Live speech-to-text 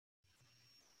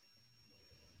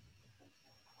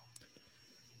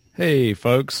Hey,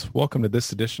 folks. Welcome to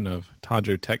this edition of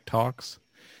Tanjo Tech Talks.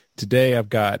 Today, I've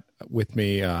got with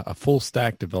me a full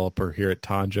stack developer here at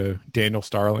Tanjo, Daniel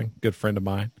Starling, good friend of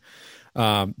mine.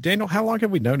 Daniel, how long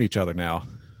have we known each other now?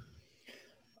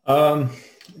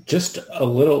 Just a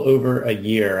little over a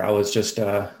year. I was just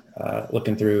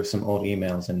looking through some old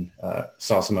emails and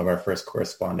saw some of our first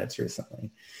correspondence recently.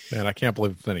 Man, I can't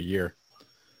believe it's been a year.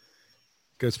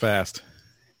 It goes fast.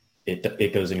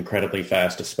 It goes incredibly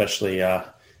fast, especially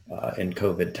in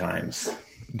COVID times.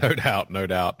 No doubt, no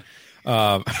doubt.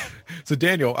 So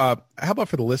Daniel, how about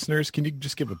for the listeners, can you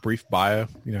just give a brief bio,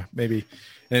 maybe,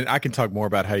 and I can talk more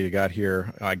about how you got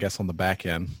here, I guess, on the back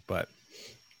end, but.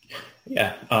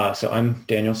 Yeah. So I'm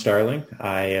Daniel Starling.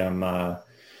 I am a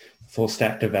full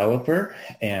stack developer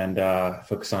and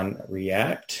focus on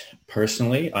React.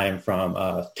 Personally, I am from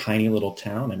a tiny little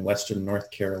town in Western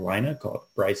North Carolina called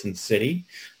Bryson City.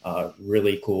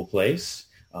 Really cool place.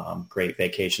 Great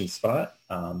vacation spot.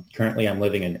 Currently, I'm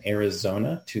living in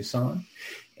Arizona, Tucson,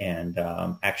 and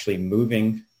actually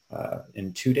moving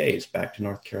in 2 days back to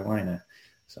North Carolina.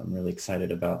 So I'm really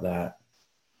excited about that.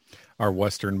 Our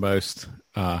westernmost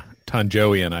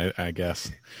Tanjoian, I guess,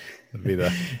 would be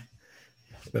the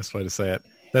best way to say it.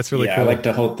 That's really cool. I like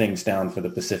to hold things down for the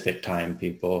Pacific time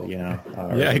people, yeah,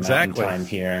 exactly. Time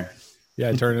here.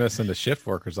 Yeah, turning us into shift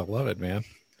workers. I love it, man.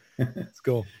 It's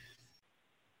cool.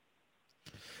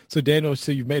 So Daniel,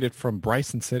 you've made it from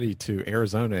Bryson City to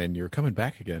Arizona, and you're coming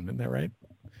back again, isn't that right?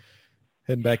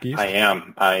 Heading back east? I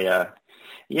am. I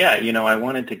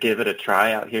wanted to give it a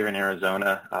try out here in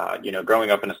Arizona.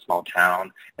 Growing up in a small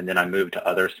town, and then I moved to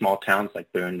other small towns like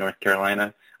Boone, North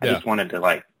Carolina. I just wanted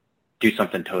to do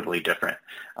something totally different.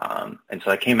 And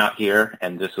so I came out here,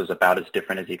 and this was about as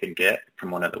different as you can get,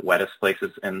 from one of the wettest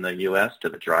places in the U.S. to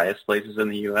the driest places in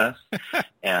the U.S.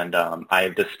 And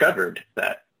I've discovered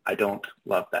that I don't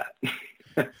love that.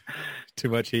 Too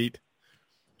much heat?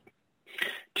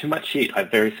 Too much heat. I have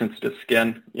very sensitive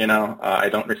skin. I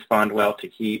don't respond well to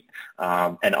heat.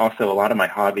 And also a lot of my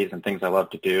hobbies and things I love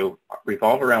to do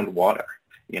revolve around water,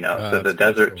 so the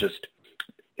desert just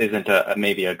isn't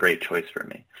maybe a great choice for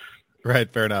me. Right.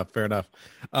 Fair enough.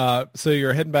 So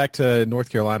you're heading back to North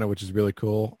Carolina, which is really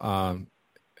cool.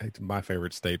 It's my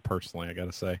favorite state personally, I got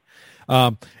to say.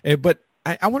 But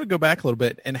I want to go back a little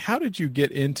bit. And how did you get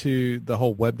into the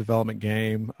whole web development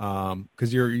game?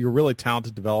 Because you're a really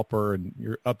talented developer and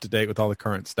you're up to date with all the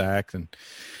current stacks and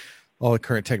all the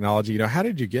current technology. How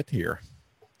did you get here?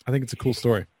 I think it's a cool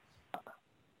story.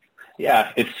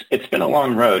 Yeah, it's been a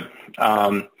long road.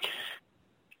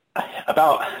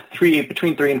 About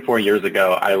between 3 and 4 years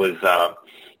ago, I was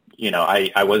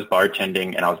I was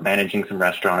bartending and I was managing some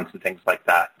restaurants and things like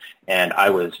that. And I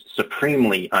was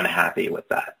supremely unhappy with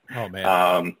that. Oh,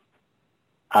 man.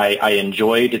 I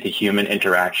enjoyed the human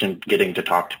interaction, getting to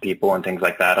talk to people and things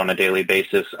like that on a daily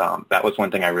basis. That was one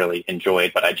thing I really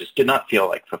enjoyed, but I just did not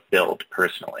feel fulfilled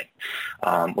personally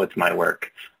with my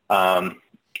work.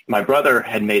 My brother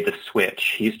had made the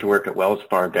switch. He used to work at Wells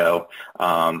Fargo,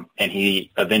 and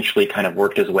he eventually kind of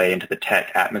worked his way into the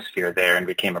tech atmosphere there and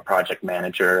became a project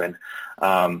manager.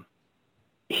 And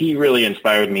he really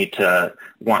inspired me to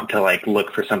want to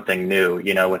look for something new.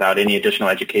 Without any additional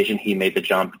education, he made the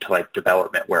jump to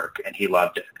development work, and he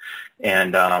loved it.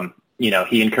 And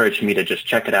he encouraged me to just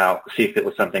check it out, see if it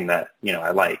was something that,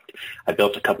 I liked. I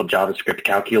built a couple JavaScript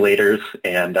calculators,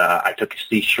 and I took a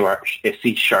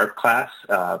C# class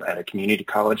at a community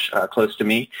college close to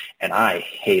me, and I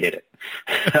hated it.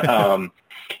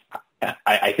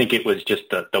 I think it was just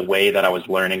the way that I was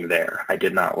learning there. I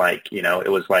did not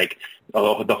it was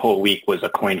the whole week was a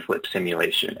coin flip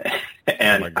simulation.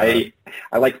 And I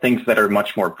like things that are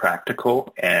much more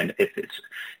practical. And if it's,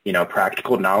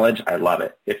 practical knowledge, I love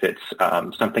it. If it's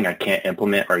something I can't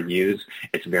implement or use,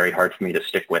 it's very hard for me to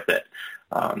stick with it.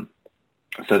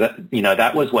 So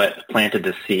that was what planted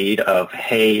the seed of,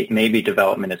 hey, maybe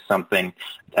development is something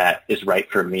that is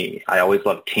right for me. I always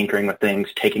loved tinkering with things,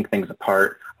 taking things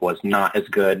apart. Was not as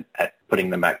good at putting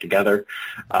them back together.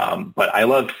 But I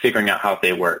loved figuring out how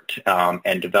they worked.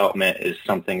 And development is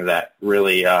something that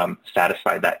really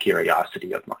satisfied that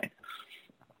curiosity of mine.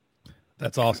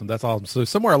 That's awesome. So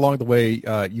somewhere along the way,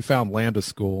 you found Lambda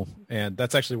School, and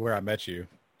that's actually where I met you.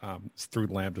 It's through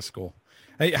Lambda School.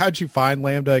 Hey, how'd you find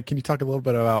Lambda? Can you talk a little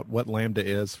bit about what Lambda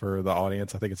is for the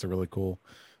audience? I think it's a really cool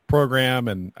program,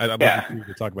 and I'd love for you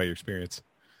to talk about your experience.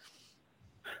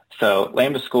 So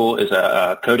Lambda School is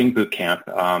a coding boot camp.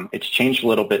 It's changed a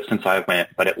little bit since I went,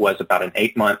 but it was about an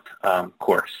 8-month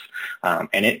course.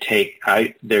 And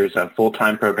there's a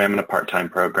full-time program and a part-time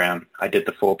program. I did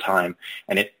the full-time,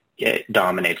 and it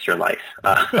dominates your life.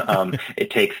 It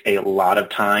takes a lot of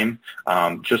time.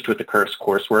 Just with the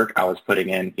coursework, I was putting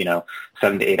in,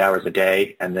 7 to 8 hours a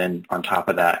day. And then on top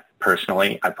of that,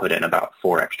 personally, I put in about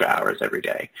 4 extra hours every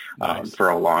day Nice. for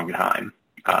a long time.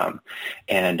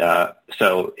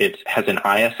 So it has an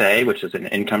ISA, which is an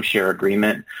income share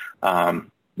agreement,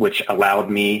 which allowed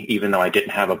me, even though I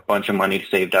didn't have a bunch of money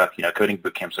saved up, coding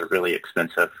boot camps are really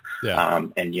expensive. Yeah.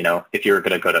 And if you're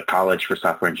going to go to college for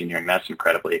software engineering, that's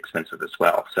incredibly expensive as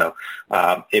well. So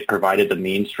it provided the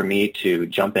means for me to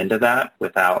jump into that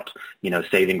without,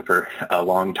 saving for a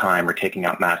long time or taking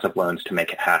out massive loans to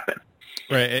make it happen.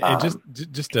 Right. And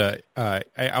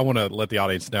I want to let the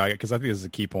audience know, because I think this is a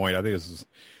key point. I think this is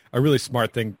a really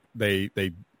smart thing they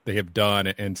have done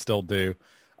and still do.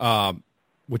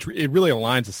 Which it really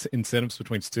aligns the incentives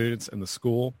between students and the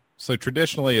school. So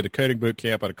traditionally at a coding boot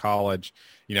camp at a college,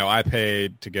 I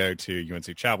paid to go to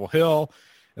UNC Chapel Hill,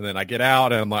 and then I get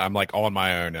out and I'm like on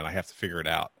my own and I have to figure it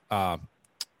out.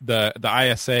 The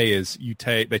ISA is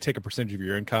they take a percentage of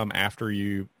your income after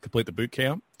you complete the boot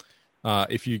camp.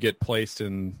 If you get placed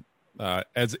in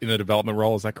as in a development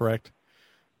role, is that correct?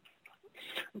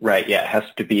 Right. Yeah. It has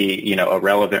to be, a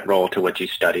relevant role to what you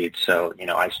studied. So,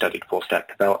 I studied full stack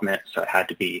development, so it had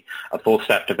to be a full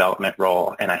stack development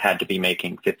role, and I had to be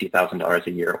making $50,000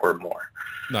 a year or more.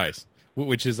 Nice.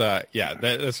 Which is,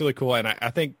 that's really cool. And I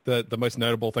think the most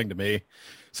notable thing to me,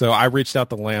 so I reached out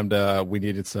to Lambda. We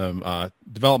needed some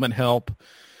development help,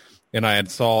 and I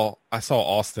saw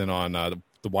Austin on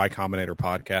the Y Combinator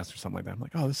podcast or something like that. I'm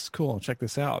like, oh, this is cool. I'll check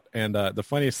this out. And the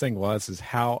funniest thing is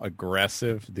how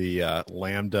aggressive the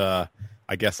Lambda,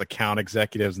 I guess, account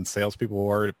executives and salespeople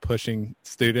were at pushing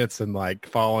students and like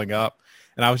following up.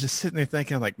 And I was just sitting there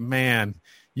thinking, like, man,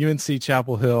 UNC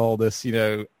Chapel Hill, this,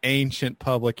 ancient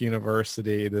public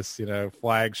university, this,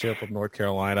 flagship of North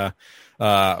Carolina,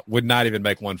 would not even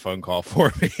make one phone call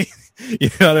for me. You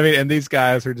know what I mean? And these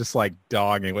guys are just like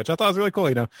dogging, which I thought was really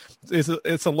cool.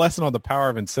 It's a lesson on the power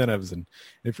of incentives. And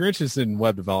if you're interested in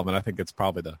web development, I think it's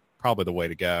probably the way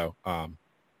to go.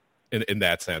 In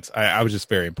that sense, I was just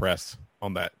very impressed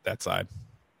on that side.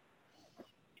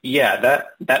 Yeah,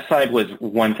 that side was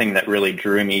one thing that really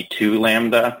drew me to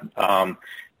Lambda.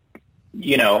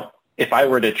 If I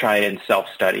were to try and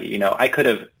self-study, I could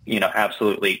have,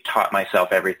 absolutely taught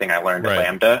myself everything I learned at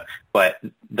Lambda, but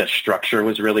the structure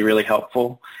was really, really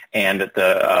helpful, and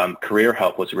the career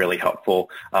help was really helpful,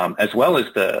 as well as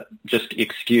the just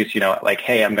excuse, like,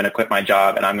 hey, I'm going to quit my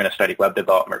job and I'm going to study web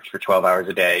development for 12 hours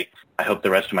a day. I hope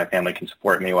the rest of my family can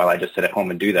support me while I just sit at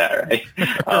home and do that, right?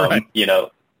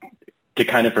 To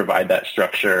kind of provide that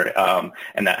structure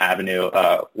and that avenue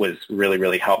was really,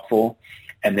 really helpful.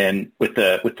 And then with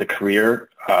the career,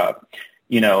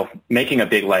 making a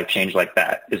big life change like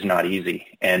that is not easy.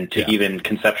 And to even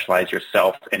conceptualize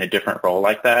yourself in a different role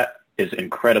like that is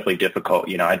incredibly difficult.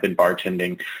 I'd been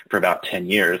bartending for about 10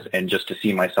 years, and just to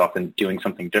see myself in doing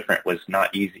something different was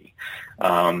not easy.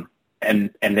 And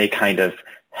they kind of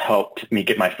helped me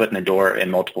get my foot in the door in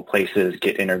multiple places,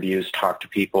 get interviews, talk to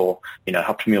people,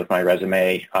 helped me with my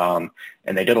resume. And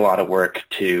they did a lot of work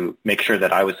to make sure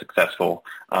that I was successful.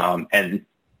 And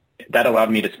that allowed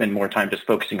me to spend more time just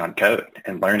focusing on code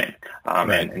and learning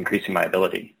and increasing my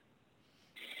ability.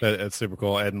 That's super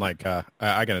cool. And like,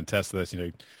 I can attest to this,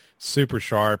 super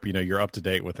sharp, you're up to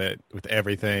date with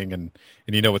everything and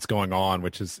you know what's going on,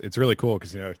 it's really cool.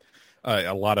 Cause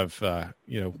a lot of,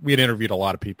 we had interviewed a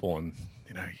lot of people, and,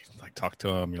 you like talk to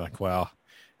them, you're like, wow,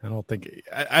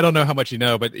 I don't know how much you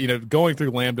know, but going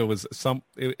through Lambda was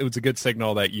it was a good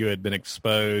signal that you had been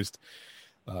exposed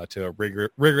to a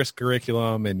rigorous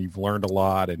curriculum, and you've learned a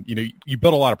lot, and you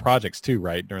built a lot of projects too,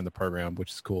 right, during the program,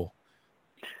 which is cool.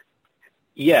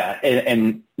 Yeah,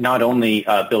 and not only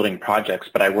building projects,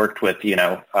 but I worked with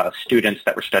students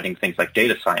that were studying things like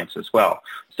data science as well.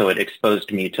 So it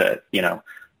exposed me to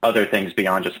other things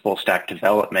beyond just full stack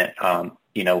development.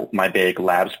 My big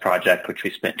labs project, which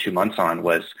we spent 2 months on,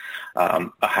 was a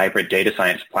hybrid data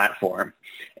science platform,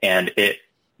 and it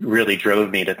really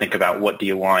drove me to think about what do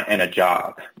you want in a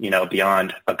job,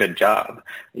 beyond a good job,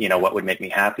 what would make me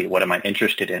happy? What am I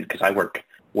interested in? Because I work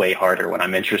way harder when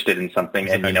I'm interested in something,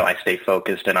 and, I stay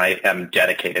focused and I am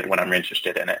dedicated when I'm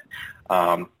interested in it.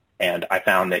 And I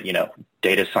found that,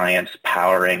 data science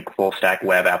powering full stack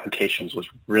web applications was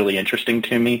really interesting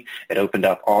to me. It opened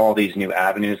up all these new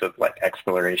avenues of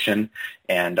exploration.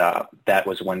 And that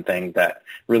was one thing that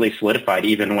really solidified.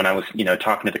 Even when I was,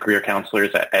 talking to the career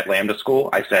counselors at Lambda School,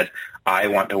 I said, I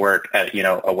want to work at,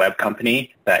 a web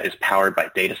company that is powered by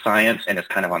data science and is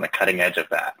kind of on the cutting edge of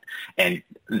that. And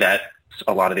that's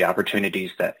a lot of the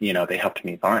opportunities that, they helped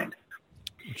me find.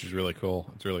 Which is really cool.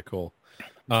 It's really cool.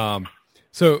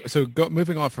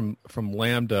 Moving on from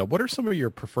Lambda, what are some of your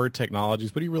preferred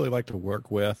technologies? What do you really like to work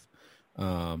with? What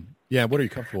are you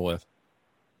comfortable with?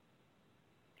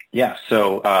 Yeah,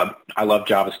 so I love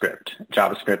JavaScript.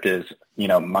 JavaScript is,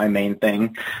 my main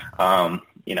thing.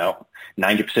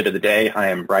 90% of the day I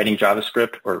am writing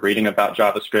JavaScript or reading about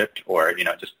JavaScript or,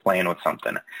 just playing with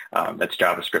something that's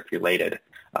JavaScript related.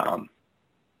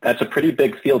 That's a pretty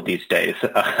big field these days.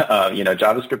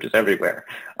 JavaScript is everywhere.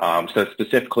 So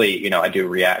specifically, I do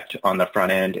React on the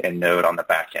front end and Node on the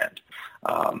back end.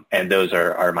 And those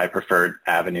are my preferred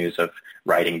avenues of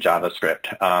writing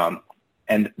JavaScript.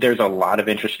 And there's a lot of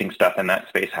interesting stuff in that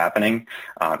space happening.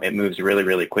 It moves really,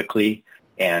 really quickly.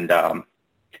 And,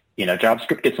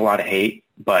 JavaScript gets a lot of hate,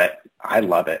 but I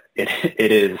love it.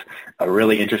 It is a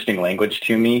really interesting language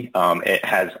to me. It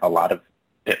has a lot of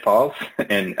pitfalls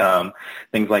and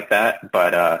things like that,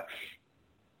 but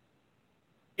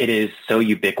it is so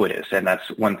ubiquitous. And that's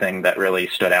one thing that really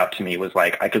stood out to me was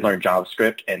like I could learn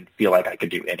JavaScript and feel like I could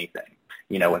do anything,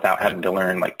 without having to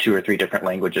learn like 2 or 3 different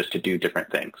languages to do different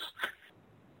things.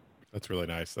 That's really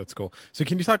nice. That's cool. So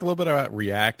can you talk a little bit about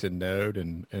React and Node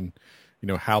and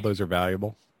how those are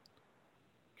valuable?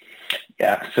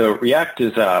 Yeah, so React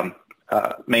is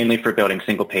mainly for building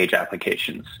single-page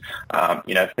applications.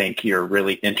 Think your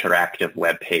really interactive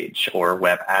web page or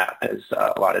web app, as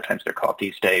a lot of times they're called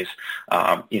these days.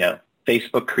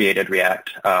 Facebook created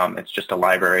React. It's just a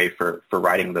library for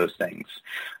writing those things.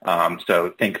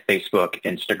 So think Facebook,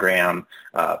 Instagram,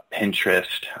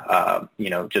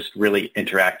 Pinterest, just really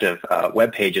interactive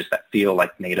web pages that feel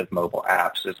like native mobile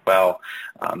apps as well,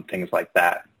 things like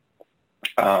that.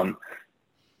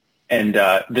 And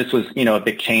this was, a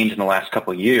big change in the last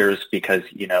couple of years because,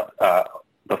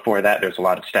 before that there's a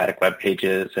lot of static web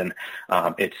pages, and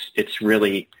it's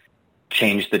really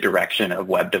changed the direction of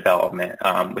web development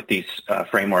with these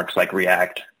frameworks like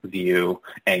React, Vue,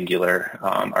 Angular,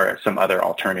 or some other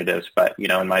alternatives. But,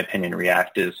 in my opinion,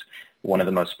 React is one of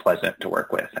the most pleasant to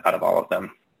work with out of all of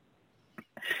them.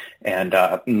 And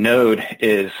Node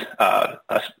is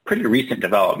a pretty recent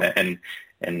development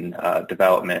in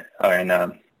development or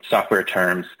in software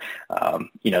terms.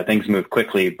 Things move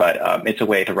quickly, but it's a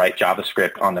way to write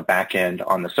JavaScript on the back end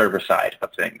on the server side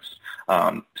of things.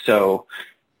 So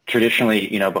traditionally,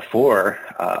 before,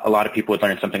 a lot of people would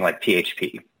learn something like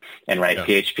PHP and write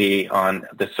PHP on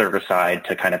the server side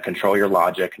to kind of control your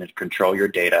logic and control your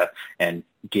data and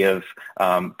give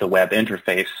the web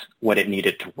interface what it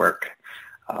needed to work.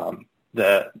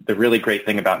 The really great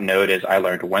thing about Node is I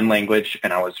learned one language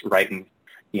and I was writing,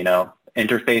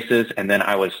 interfaces, and then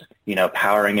I was,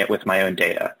 powering it with my own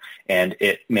data. And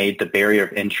it made the barrier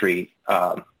of entry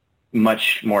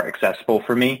much more accessible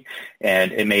for me,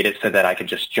 and it made it so that I could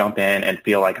just jump in and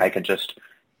feel like I could just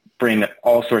bring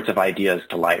all sorts of ideas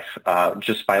to life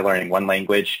just by learning one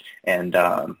language. And,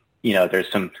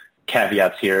 there's some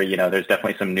caveats here. There's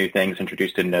definitely some new things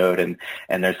introduced in Node, and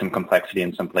there's some complexity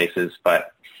in some places,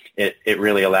 but it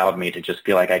really allowed me to just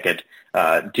feel like I could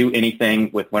do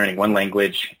anything with learning one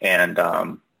language, and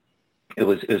it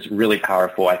was really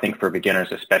powerful, I think, for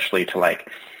beginners especially to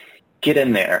get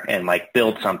in there and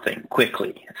build something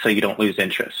quickly so you don't lose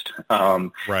interest.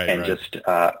 Just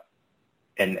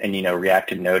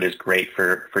React and Node is great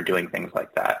for doing things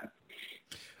like that.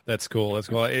 That's cool. That's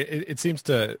cool. It seems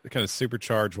to kind of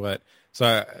supercharge what.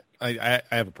 So I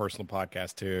have a personal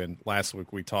podcast too, and last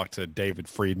week we talked to David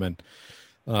Friedman.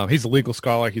 He's a legal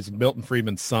scholar. He's Milton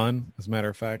Friedman's son, as a matter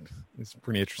of fact. He's a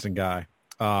pretty interesting guy.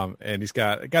 And he's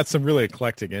got some really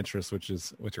eclectic interests, which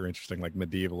are interesting, like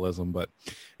medievalism. But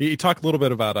he talked a little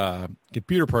bit about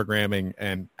computer programming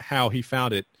and how he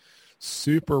found it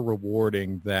super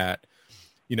rewarding that,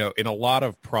 in a lot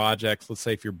of projects, let's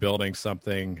say if you're building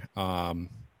something,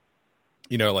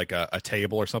 like a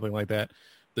table or something like that,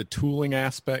 the tooling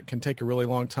aspect can take a really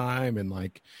long time,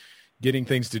 and getting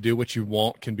things to do what you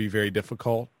want can be very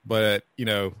difficult. But,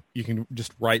 you can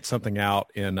just write something out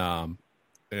in a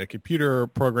computer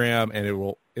program and it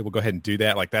will go ahead and do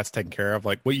that. That's taken care of.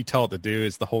 What you tell it to do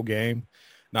is the whole game,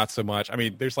 not so much. I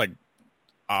mean, there's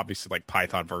obviously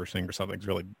Python versioning or something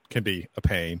really can be a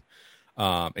pain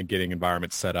and getting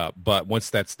environments set up. But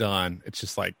once that's done, it's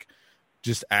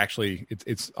just actually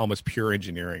it's almost pure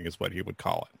engineering is what he would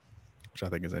call it, which I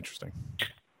think is interesting.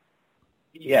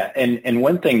 Yeah, and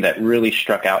one thing that really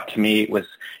struck out to me was,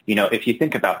 if you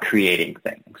think about creating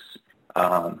things,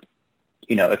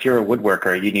 if you're a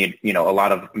woodworker, you need, a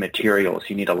lot of materials,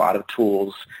 you need a lot of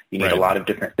tools, you need a lot of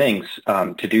different things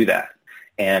to do that.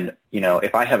 And,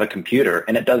 if I have a computer,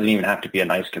 and it doesn't even have to be a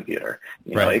nice computer,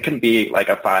 it can be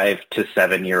a 5 to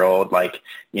 7 year old,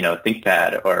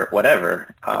 ThinkPad or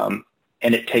whatever.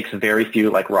 and it takes very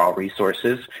few like raw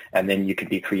resources, and then you can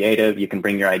be creative. You can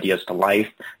bring your ideas to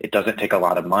life. It doesn't take a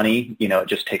lot of money. It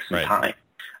just takes some time.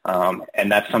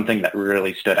 And that's something that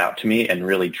really stood out to me and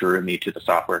really drew me to the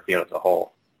software field as a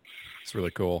whole. It's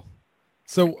really cool.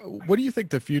 So what do you think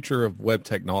the future of web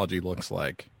technology looks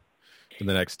like in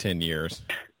the next 10 years?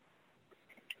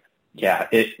 Yeah,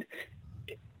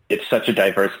 it's such a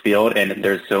diverse field, and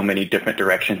there's so many different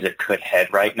directions it could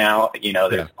head right now.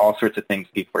 There's all sorts of things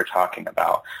people are talking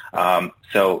about.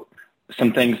 So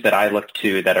some things that I look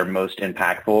to that are most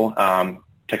impactful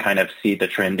to kind of see the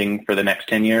trending for the next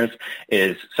 10 years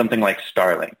is something like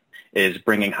Starlink, is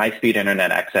bringing high-speed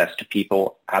internet access to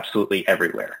people absolutely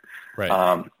everywhere.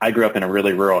 Right. I grew up in a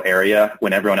really rural area.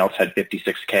 When everyone else had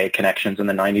 56K connections in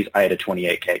the 90s, I had a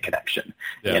 28K connection.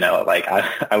 Yeah.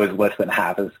 I was less than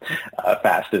half as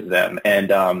fast as them.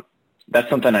 And that's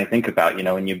something I think about,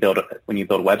 when you build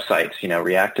websites.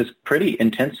 React is pretty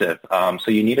intensive.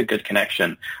 So you need a good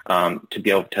connection to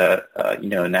be able to,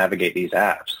 navigate these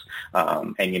apps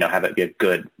and, have it be a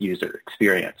good user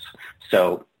experience.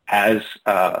 So as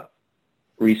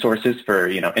resources for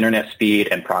internet speed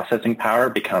and processing power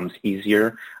becomes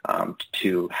easier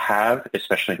to have,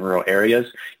 especially in rural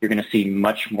areas, you're going to see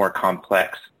much more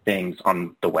complex things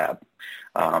on the web,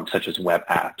 such as web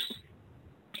apps.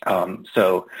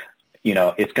 So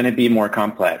it's going to be more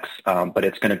complex, but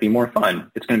it's going to be more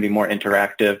fun. It's going to be more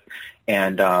interactive.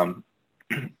 And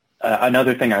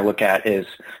another thing I look at is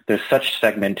there's such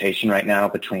segmentation right now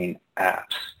between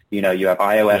apps. You have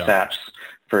iOS apps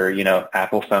for,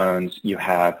 Apple phones, you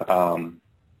have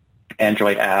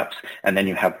Android apps, and then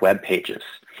you have web pages.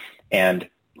 And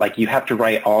you have to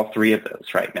write all three of those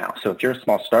right now. So if you're a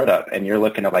small startup and you're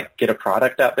looking to get a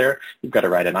product out there, you've got to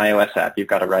write an iOS app, you've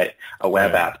got to write a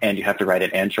web app, and you have to write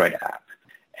an Android app.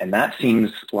 And that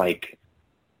seems like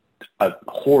a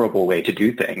horrible way to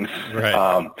do things.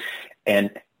 Right.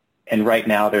 And right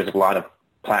now there's a lot of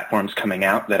platforms coming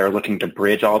out that are looking to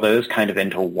bridge all those kind of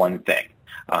into one thing.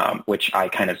 Which I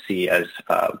kind of see as,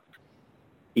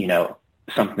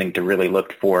 something to really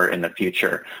look for in the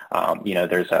future.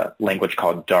 There's a language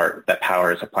called Dart that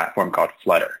powers a platform called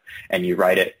Flutter, and you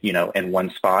write it, in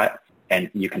one spot, and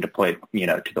you can deploy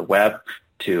it, to the web,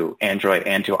 to Android,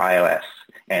 and to iOS.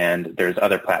 And there's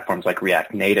other platforms like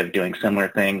React Native doing similar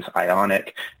things,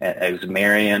 Ionic,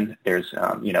 Xamarin. There's,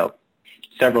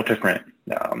 several different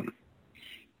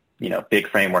big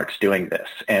frameworks doing this.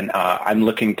 And I'm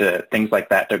looking to things like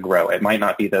that to grow. It might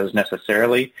not be those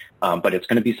necessarily, but it's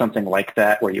going to be something like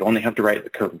that where you only have to write the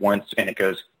code once and it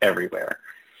goes everywhere.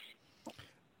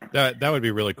 That would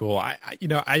be really cool.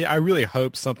 I really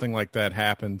hope something like that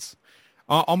happens,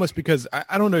 almost because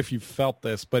I don't know if you've felt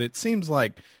this, but it seems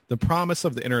like the promise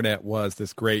of the internet was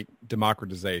this great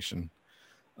democratization.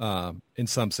 In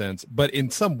some sense, but in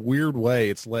some weird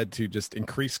way, it's led to just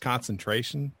increased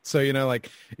concentration. So,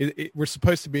 we're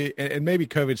supposed to be, and maybe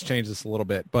COVID's changed this a little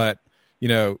bit, but,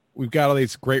 we've got all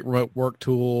these great remote work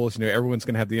tools, everyone's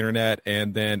going to have the internet,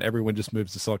 and then everyone just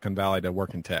moves to Silicon Valley to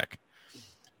work in tech,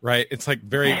 right? It's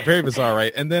very, very bizarre,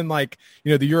 right? And then the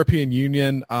European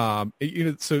Union, so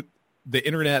the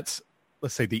internets,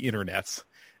 let's say the internets,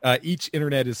 each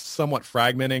internet is somewhat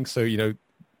fragmenting. So,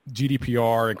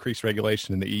 GDPR, increased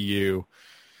regulation in the EU,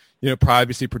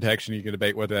 privacy protection, you can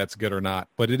debate whether that's good or not,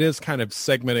 but it is kind of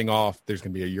segmenting off. There's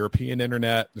going to be a European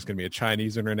internet. There's going to be a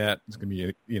Chinese internet. There's going to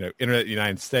be, internet in the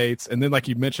United States. And then, like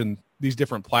you mentioned, these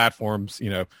different platforms,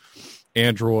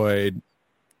 Android,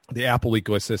 the Apple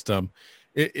ecosystem.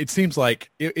 It seems like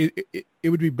it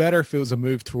would be better if it was a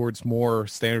move towards more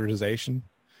standardization.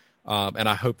 And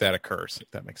I hope that occurs, if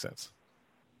that makes sense.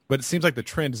 But it seems like the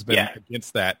trend has been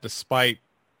against that, despite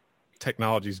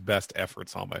technology's best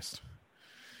efforts almost.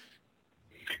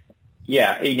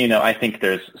 Yeah, I think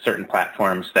there's certain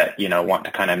platforms that, want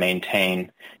to kind of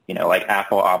maintain, like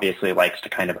Apple obviously likes to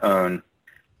kind of own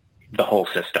the whole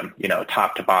system,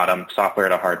 top to bottom, software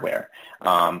to hardware.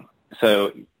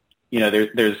 So,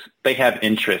 they have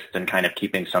interest in kind of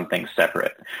keeping something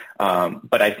separate.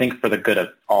 But I think for the good of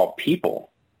all people,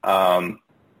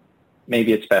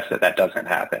 maybe it's best that doesn't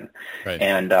happen. Right.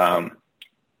 And,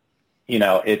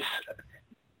 it's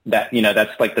that,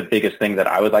 that's like the biggest thing that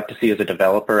I would like to see as a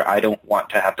developer. I don't want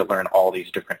to have to learn all these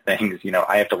different things.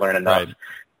 I have to learn enough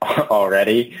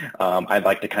already. I'd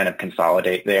like to kind of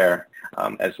consolidate there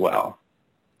as well.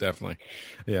 Definitely.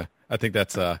 Yeah. I think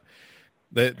that's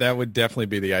that would definitely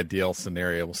be the ideal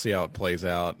scenario. We'll see how it plays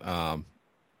out.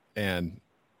 And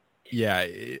yeah,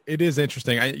 it is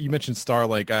interesting. You mentioned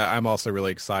Starlink. I'm also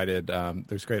really excited.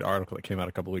 There's a great article that came out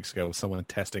a couple of weeks ago with someone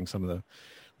testing some of the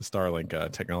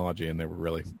Starlink technology, and they were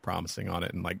really promising on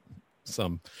it, and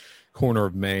some corner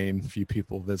of Maine. A few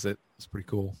people visit. It's pretty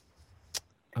cool.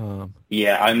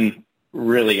 Yeah, I'm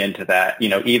really into that.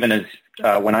 Even as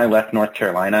when I left North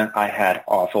Carolina, I had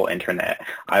awful internet.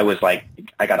 I was like,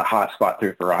 I got a hotspot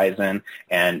through Verizon,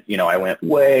 and I went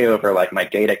way over like my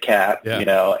data cap.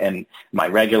 And my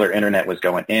regular internet was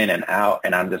going in and out,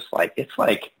 and I'm just like, it's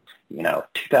like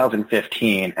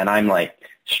 2015, and I'm like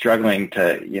struggling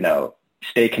to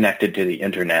stay connected to the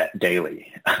internet daily.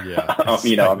 Yeah,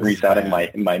 I'm resetting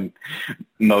my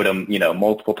modem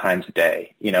multiple times a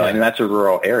day. And that's a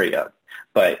rural area.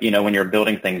 But, when you're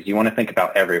building things, you want to think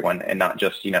about everyone and not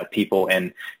just, people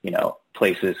in,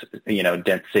 places,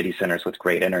 dense city centers with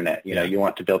great internet. You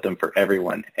want to build them for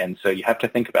everyone. And so you have to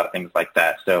think about things like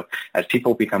that. So as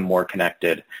people become more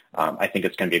connected, I think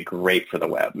it's going to be great for the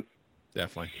web.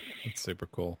 Definitely. It's super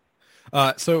cool.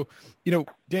 So,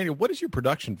 Daniel, what does your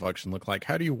production function look like?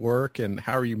 How do you work, and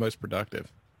how are you most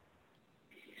productive?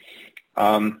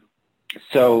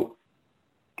 So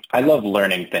I love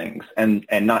learning things, and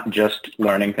not just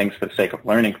learning things for the sake of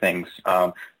learning things,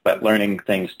 but learning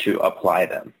things to apply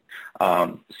them.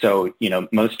 So,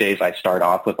 most days I start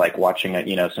off with like watching,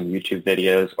 some YouTube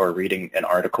videos or reading an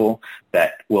article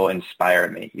that will inspire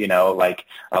me. Like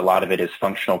a lot of it is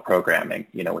functional programming,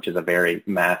 which is a very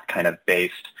math kind of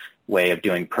based way of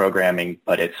doing programming,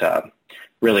 but it's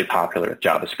really popular with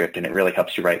JavaScript, and it really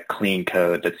helps you write clean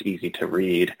code that's easy to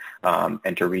read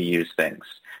and to reuse things.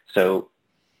 So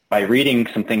by reading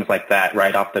some things like that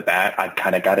right off the bat, I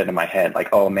kind of got it in my head like,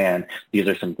 oh man, these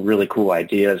are some really cool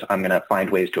ideas. I'm going to find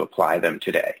ways to apply them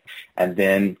today. And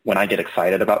then when I get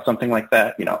excited about something like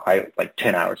that, I like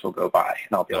 10 hours will go by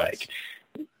and I'll be like,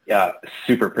 yeah,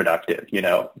 super productive,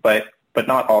 but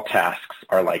not all tasks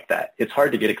are like that. It's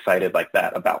hard to get excited like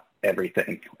that about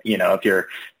everything. If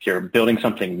you're building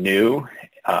something new,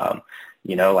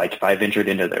 like if I ventured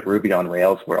into the Ruby on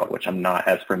Rails world, which I'm not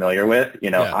as familiar with,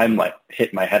 I'm like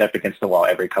hitting my head up against the wall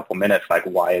every couple minutes. Like,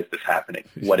 why is this happening?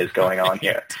 What is going on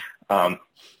here?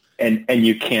 And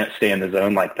you can't stay in the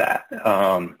zone like that.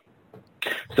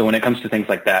 So when it comes to things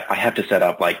like that, I have to set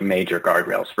up like major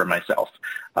guardrails for myself.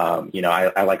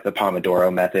 I like the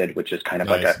Pomodoro method, which is kind of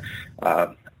like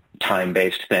a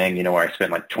time-based thing, where I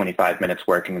spend like 25 minutes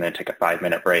working and then take a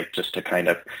 5-minute break just to kind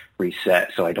of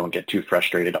reset so I don't get too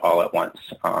frustrated all at once.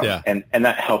 And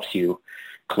that helps you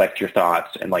collect your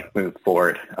thoughts and like move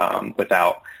forward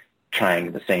without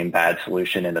trying the same bad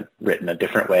solution and written a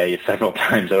different way several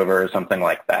times over or something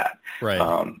like that.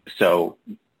 Right. So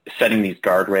setting these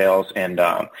guardrails and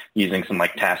using some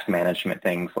like task management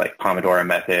things like Pomodoro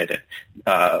method,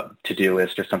 to-do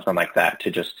list or something like that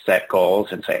to just set goals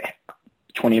and say,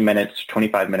 20 minutes,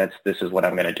 25 minutes, this is what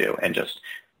I'm going to do, and just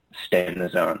stay in the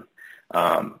zone.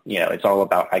 It's all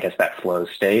about, I guess, that flow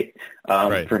state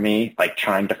for me, like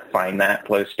trying to find that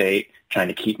flow state, trying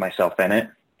to keep myself in it.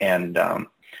 And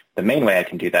the main way I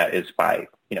can do that is by,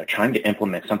 trying to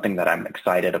implement something that I'm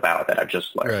excited about that I've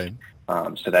just learned.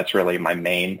 So that's really my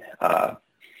main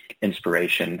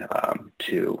inspiration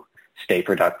to stay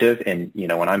productive. And,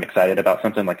 when I'm excited about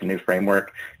something like a new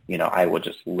framework, I will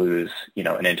just lose,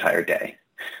 an entire day.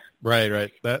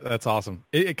 Right. That's awesome.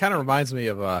 It kind of reminds me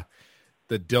of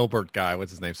the Dilbert guy. What's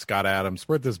his name? Scott Adams.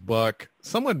 Read this book.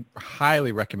 Someone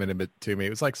highly recommended it to me. It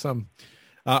was like some,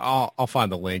 I'll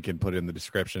find the link and put it in the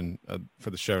description for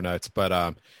the show notes.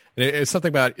 But it's something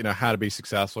about, how to be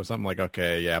successful or something like,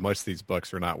 okay, yeah, most of these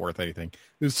books are not worth anything.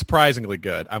 It was surprisingly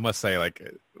good. I must say, like,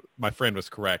 my friend was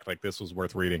correct. Like, this was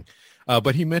worth reading.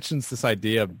 But he mentions this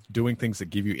idea of doing things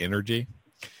that give you energy.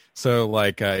 So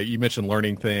like you mentioned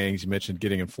learning things, you mentioned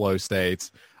getting in flow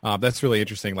states. That's really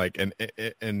interesting. Like,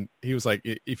 and he was like,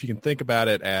 if you can think about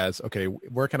it as, okay,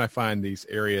 where can I find these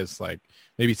areas? Like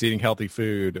maybe it's eating healthy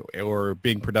food or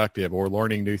being productive or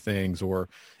learning new things or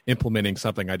implementing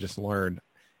something I just learned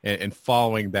and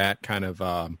following that kind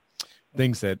of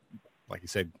things that, like you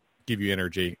said, give you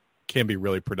energy can be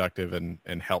really productive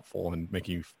and helpful and make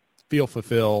you feel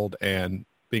fulfilled and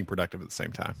being productive at the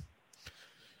same time.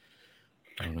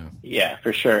 I don't know. Yeah,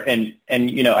 for sure. And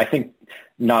I think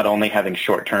not only having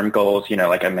short-term goals,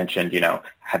 like I mentioned,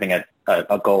 having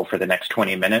a goal for the next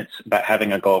 20 minutes, but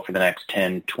having a goal for the next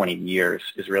 10, 20 years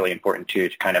is really important too,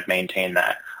 to kind of maintain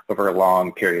that over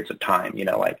long periods of time.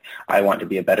 Like I want to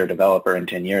be a better developer in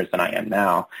 10 years than I am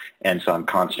now. And so I'm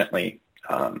constantly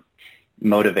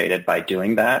motivated by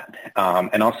doing that.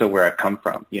 And also where I've come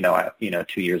from,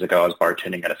 2 years ago, I was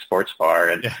bartending at a sports bar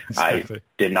and exactly. I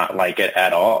did not like it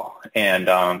at all. And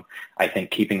I think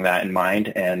keeping that in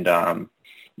mind and,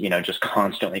 just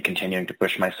constantly continuing to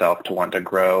push myself to want to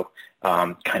grow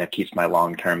kind of keeps my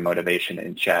long-term motivation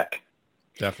in check.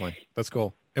 Definitely. That's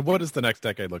cool. And what does the next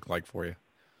decade look like for you?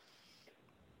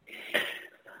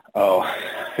 Oh,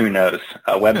 who knows?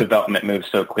 Web development moves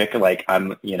so quick. Like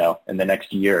in the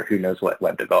next year, who knows what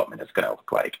web development is going to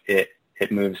look like? It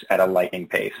moves at a lightning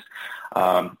pace.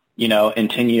 In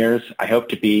 10 years, I hope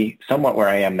to be somewhat where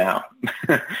I am now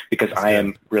because I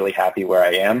am really happy where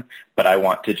I am, but I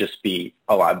want to just be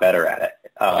a lot better at it.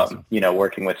 Awesome.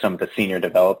 Working with some of the senior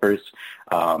developers,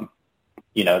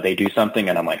 they do something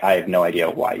and I'm like, I have no idea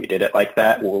why you did it like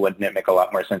that. Well, wouldn't it make a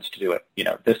lot more sense to do it,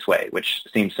 this way, which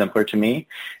seems simpler to me.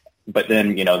 But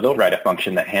then, they'll write a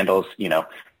function that handles,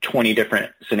 20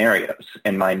 different scenarios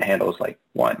and mine handles like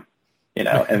one, and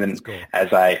then cool.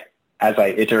 as I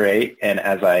iterate and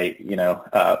as I,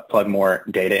 plug more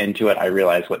data into it, I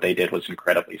realize what they did was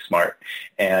incredibly smart.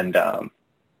 And,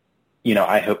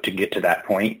 I hope to get to that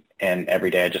point. And every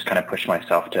day I just kind of push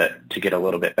myself to get a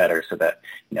little bit better so that,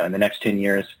 in the next 10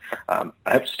 years, I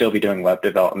hope to still be doing web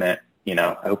development.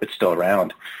 I hope it's still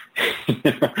around.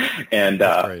 And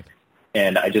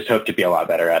I just hope to be a lot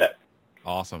better at it.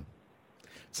 Awesome.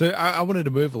 So I wanted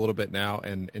to move a little bit now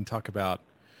and talk about,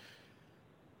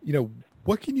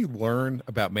 what can you learn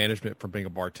about management from being a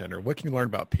bartender? What can you learn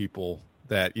about people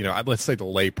that, let's say the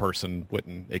lay person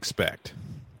wouldn't expect?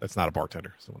 That's not a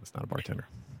bartender. Someone that's not a bartender.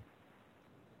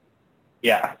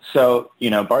 Yeah. So,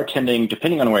 bartending,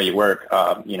 depending on where you work,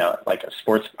 like a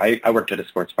sports, I worked at a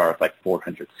sports bar with like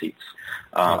 400 seats.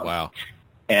 Oh, wow.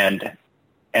 And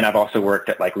I've also worked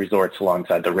at like resorts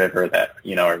alongside the river that,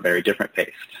 are very different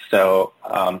paced. So,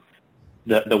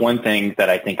 the one thing that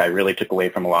I think I really took away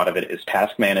from a lot of it is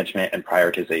task management and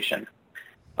prioritization.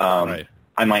 Right.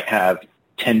 I might have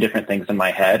 10 different things in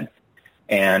my head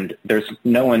and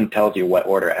no one tells you what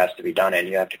order it has to be done in.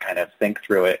 You have to kind of think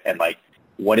through it and like,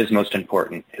 what is most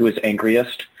important? Who is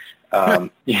angriest? Who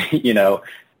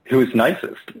is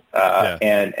nicest?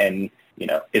 And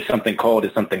is something cold?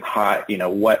 Is something hot?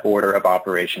 What order of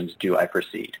operations do I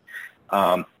proceed?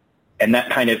 And that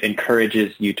kind of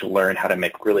encourages you to learn how to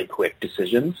make really quick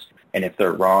decisions. And if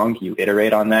they're wrong, you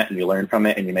iterate on that and you learn from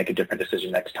it and you make a different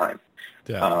decision next time.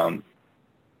 Yeah.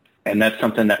 And that's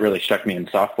something that really struck me in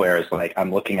software is like,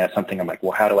 I'm looking at something, I'm like,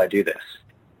 well, how do I do this?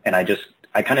 And I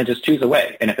kind of just choose a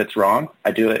way. And if it's wrong,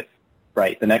 I do it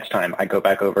right the next time. I go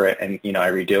back over it and, I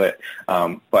redo it.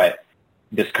 But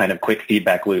this kind of quick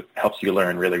feedback loop helps you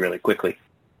learn really, really quickly.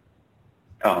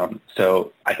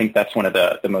 So I think that's one of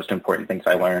the most important things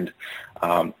I learned.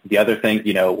 The other thing,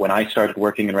 when I started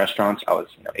working in restaurants, I was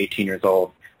 18 years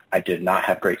old. I did not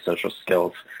have great social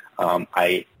skills.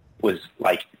 I was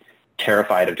like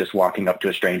terrified of just walking up to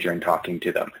a stranger and talking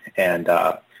to them. And,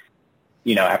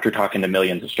 after talking to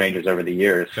millions of strangers over the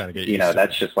years,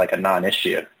 that's just like a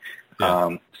non-issue.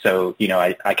 Yeah. So,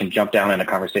 I can jump down in a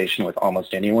conversation with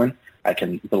almost anyone. I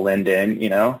can blend in,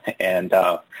 and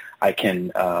I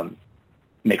can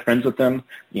make friends with them.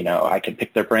 I can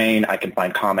pick their brain. I can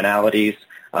find commonalities.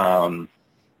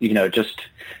 Just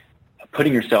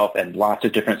putting yourself in lots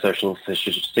of different social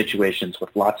situations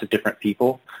with lots of different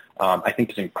people, I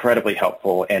think is incredibly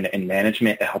helpful. And in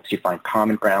management, it helps you find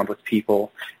common ground with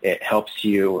people. It helps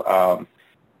you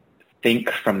think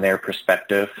from their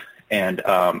perspective. And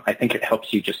I think it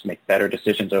helps you just make better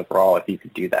decisions overall if you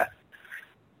could do that.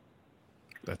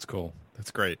 That's cool. That's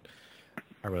great.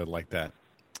 I really like that.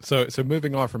 So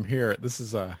moving on from here, this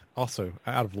is also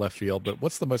out of left field, but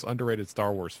what's the most underrated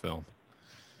Star Wars film?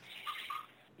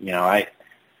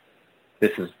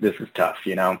 This is tough,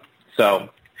 So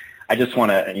I just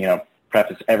want to,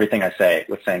 preface everything I say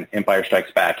with saying Empire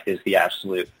Strikes Back is the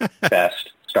absolute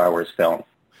best Star Wars film,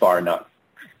 bar none.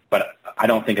 But I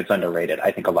don't think it's underrated.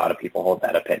 I think a lot of people hold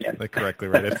that opinion. They correctly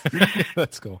rated.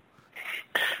 That's cool.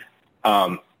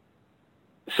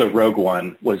 So Rogue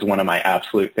One was one of my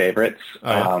absolute favorites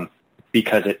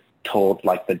because it told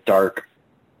like the dark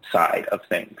side of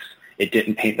things. It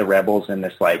didn't paint the rebels in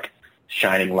this like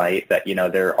shining light that,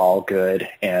 they're all good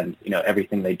and,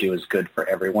 everything they do is good for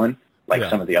everyone. Like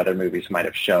some of the other movies might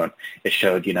have shown. It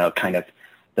showed, kind of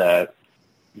the,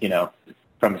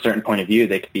 from a certain point of view,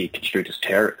 they could be construed as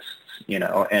terrorists,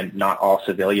 and not all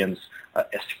civilians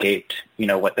escaped,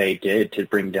 what they did to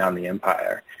bring down the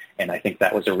Empire. And I think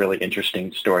that was a really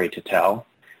interesting story to tell.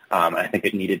 I think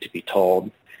it needed to be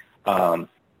told. But,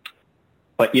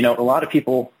 a lot of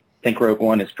people think Rogue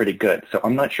One is pretty good. So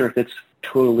I'm not sure if it's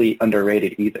totally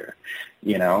underrated either,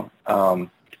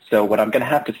 So what I'm going to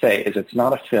have to say is it's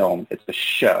not a film, it's a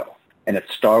show. And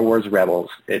it's Star Wars Rebels.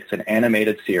 It's an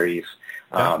animated series.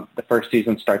 The first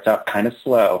season starts out kind of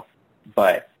slow,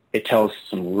 but it tells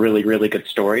some really, really good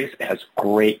stories. It has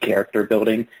great character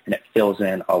building, and it fills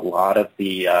in a lot of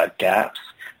the gaps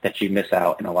that you miss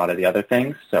out in a lot of the other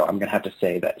things. So I'm going to have to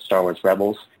say that Star Wars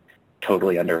Rebels,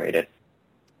 totally underrated.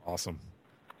 Awesome.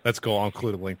 That's cool. I'll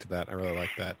include a link to that. I really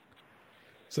like that.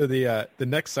 So the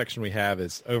next section we have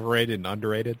is overrated and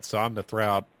underrated. So I'm going to throw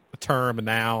out a term, a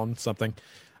noun, something,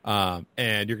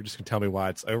 and you're just going to tell me why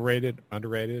it's overrated,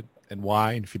 underrated, and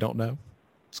why. And if you don't know,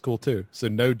 it's cool too. So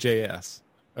Node.js,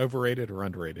 overrated or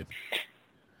underrated?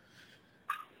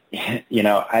 If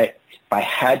I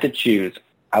had to choose,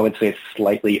 I would say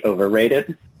slightly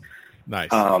overrated. Nice.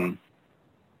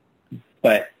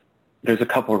 But there's a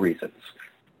couple of reasons.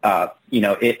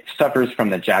 It suffers from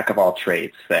the jack of all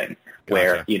trades thing,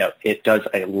 where, it does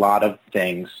a lot of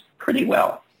things pretty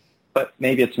well, but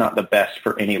maybe it's not the best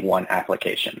for any one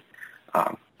application.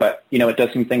 But it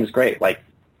does some things great, like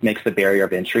makes the barrier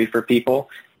of entry for people.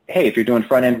 Hey, if you're doing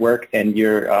front-end work and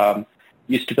you're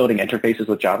used to building interfaces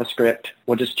with JavaScript,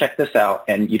 well, just check this out,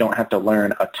 and you don't have to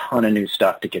learn a ton of new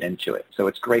stuff to get into it. So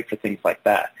it's great for things like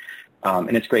that.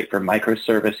 And it's great for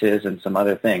microservices and some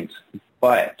other things.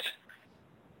 But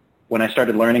when I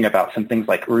started learning about some things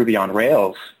like Ruby on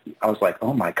Rails, I was like,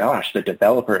 oh my gosh, the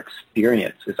developer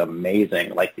experience is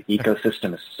amazing. Like, the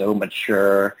ecosystem is so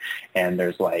mature, and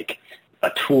there's like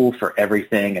a tool for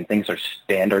everything, and things are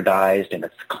standardized, and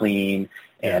it's clean.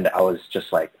 And I was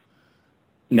just like,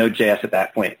 Node.js at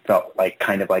that point felt like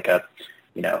kind of like a,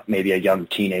 maybe a young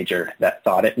teenager that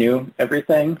thought it knew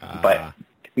everything, but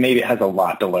maybe it has a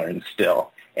lot to learn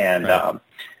still. And right.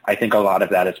 I think a lot of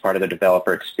that is part of the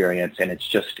developer experience, and it's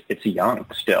young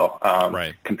still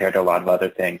right. compared to a lot of other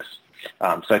things.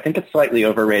 So I think it's slightly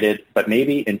overrated, but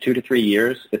maybe in 2 to 3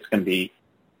 years, it's going to be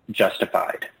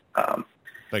justified.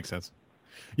 Makes sense.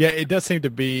 Yeah, it does seem to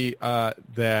be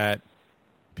that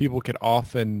people can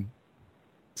often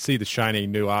see the shiny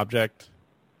new object,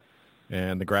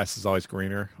 and the grass is always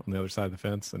greener on the other side of the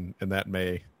fence, and that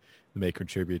may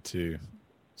contribute to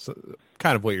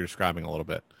kind of what you're describing a little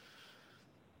bit.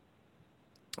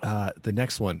 The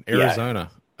next one, Arizona,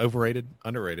 overrated,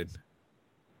 underrated?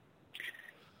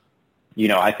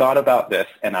 I thought about this,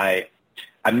 and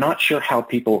I'm not sure how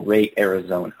people rate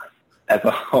Arizona as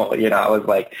a whole. I was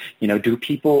like, do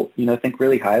people, think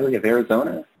really highly of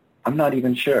Arizona? I'm not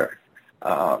even sure.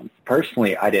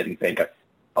 Personally, I didn't think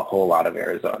a whole lot of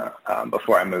Arizona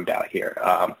before I moved out here.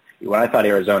 When I thought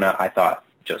Arizona, I thought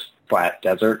just flat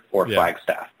desert or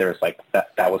Flagstaff. There was like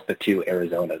that was the two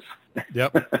Arizonas.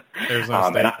 Yep.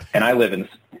 Arizona State. And I live in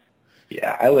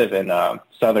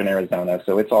southern Arizona,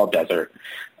 so it's all desert.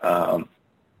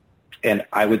 And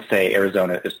I would say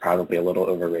Arizona is probably a little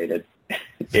overrated.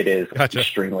 It is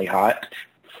extremely hot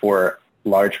for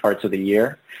large parts of the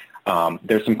year.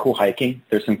 There's some cool hiking.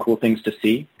 There's some cool things to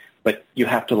see, but you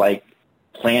have to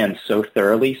plan so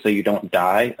thoroughly so you don't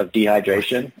die of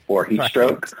dehydration or heat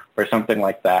stroke or something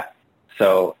like that.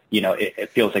 So, it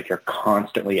feels like you're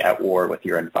constantly at war with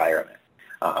your environment,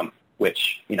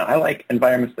 which, I like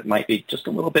environments that might be just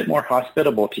a little bit more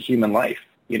hospitable to human life,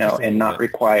 and not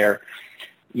require,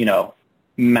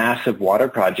 massive water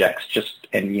projects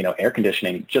and air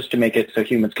conditioning just to make it so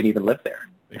humans can even live there.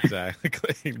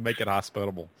 Exactly. Make it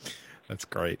hospitable. That's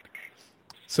great.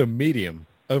 So Medium,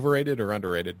 overrated or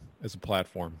underrated as a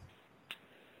platform?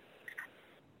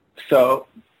 So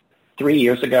 3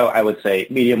 years ago, I would say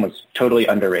Medium was totally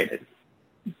underrated.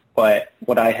 But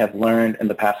what I have learned in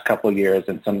the past couple of years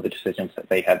and some of the decisions that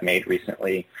they have made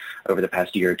recently over the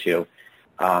past year or two,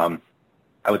 I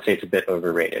would say it's a bit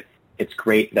overrated. It's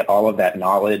great that all of that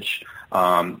knowledge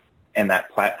and that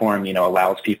platform,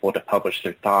 allows people to publish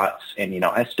their thoughts. And,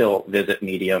 I still visit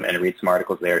Medium and read some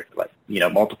articles there,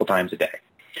 multiple times a day.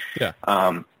 Yeah.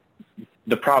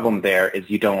 The problem there is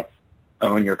you don't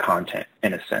own your content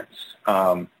in a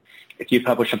sense. If you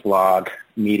publish a blog,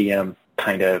 Medium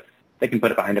they can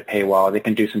put it behind a paywall. They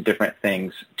can do some different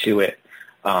things to it.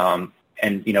 And,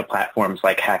 platforms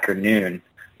like Hacker Noon,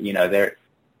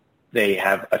 they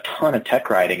have a ton of tech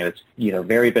writing, and it's,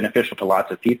 very beneficial to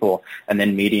lots of people. And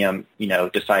then Medium,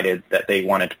 decided that they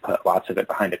wanted to put lots of it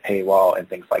behind a paywall and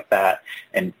things like that.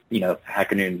 And,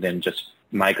 Hacker Noon then just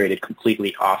migrated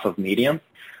completely off of Medium.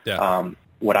 Yeah.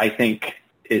 What I think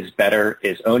is better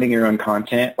is owning your own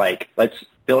content. Let's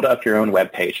build up your own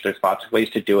web page. There's lots of ways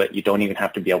to do it. You don't even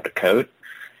have to be able to code.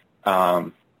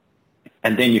 And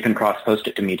then you can cross-post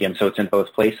it to Medium, so it's in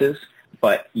both places.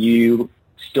 But you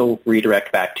still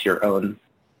redirect back to your own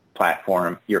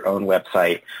platform, your own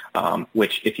website,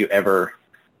 which if you ever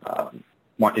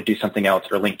want to do something else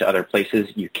or link to other places,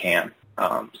 you can.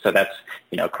 So that's,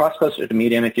 cross-post it to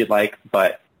Medium if you'd like,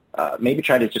 but maybe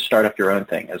try to just start up your own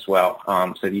thing as well,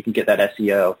 so you can get that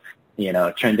SEO,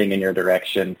 trending in your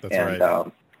direction. That's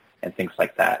right. And things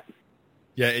like that.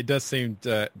 Yeah, it does seem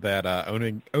that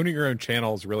owning your own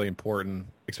channel is really important.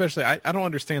 Especially, I don't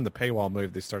understand the paywall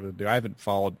move they started to do. I haven't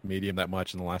followed Medium that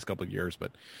much in the last couple of years,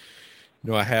 but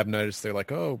I have noticed they're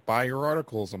like, oh, buy your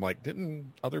articles. I'm like,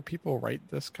 didn't other people write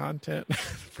this content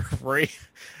for free?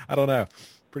 I don't know.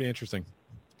 Pretty interesting.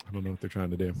 I don't know what they're trying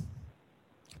to do.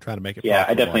 Trying to make it. Yeah,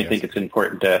 I definitely think it's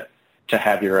important to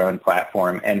have your own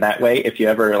platform, and that way, if you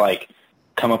ever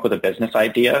come up with a business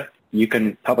idea, you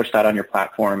can publish that on your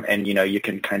platform, and you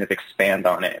can kind of expand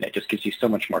on it, and it just gives you so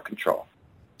much more control.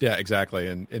 Yeah, exactly.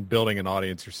 And building an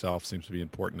audience yourself seems to be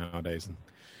important nowadays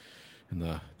in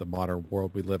the modern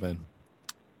world we live in.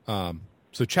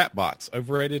 So chatbots,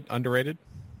 overrated, underrated?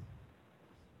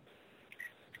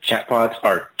 Chatbots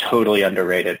are totally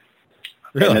underrated.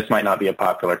 Really? And this might not be a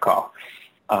popular call.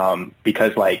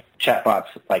 Because chatbots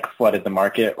flooded the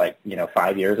market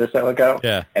 5 years or so ago.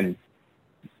 Yeah. And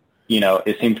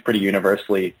it seemed pretty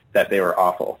universally that they were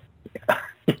awful.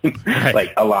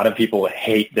 Right. A lot of people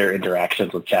hate their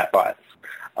interactions with chatbots.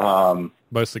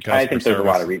 Mostly customer I think there's service.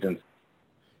 a lot of reasons.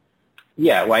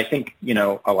 Yeah, well, I think,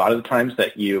 a lot of the times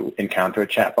that you encounter a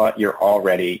chatbot, you're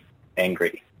already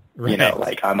angry.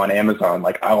 Right. I'm on Amazon,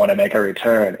 I want to make a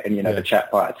return, and, Yeah. the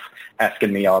chatbot's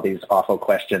asking me all these awful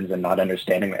questions and not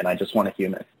understanding it, and I just want a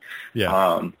human.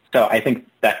 Yeah. So I think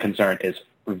that concern is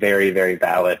very, very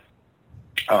valid.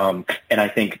 And I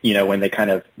think, when they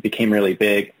kind of became really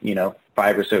big,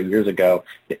 5 or so years ago,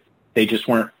 they just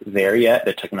weren't there yet.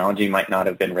 The technology might not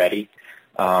have been ready.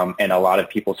 And a lot of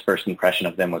people's first impression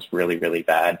of them was really, really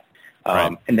bad.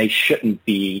 Right. And they shouldn't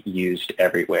be used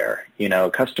everywhere.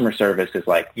 Customer service is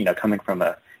coming from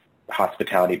a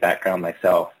hospitality background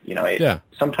myself, it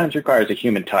sometimes requires a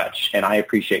human touch. And I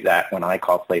appreciate that when I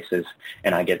call places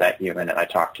and I get that human and I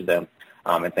talk to them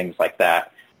and things like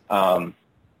that.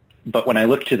 But when I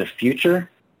look to the future,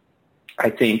 I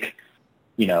think,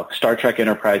 Star Trek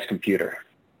Enterprise computer,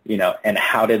 and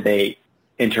how did they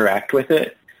interact with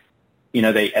it?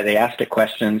 They asked it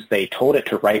questions. They told it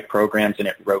to write programs, and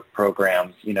it wrote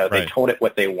programs. They Right. told it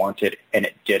what they wanted, and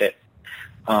it did it.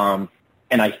 And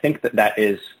I think that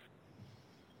is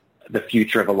the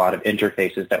future of a lot of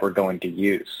interfaces that we're going to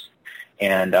use.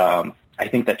 And I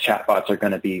think that chatbots are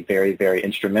going to be very, very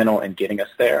instrumental in getting us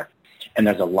there. And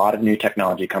there's a lot of new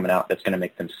technology coming out that's going to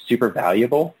make them super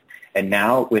valuable. And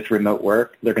now with remote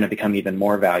work, they're going to become even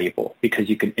more valuable because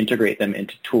you can integrate them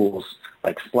into tools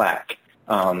like Slack.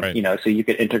 Right. So you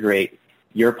could integrate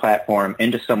your platform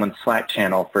into someone's Slack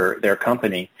channel for their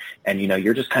company, and,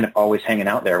 you're just kind of always hanging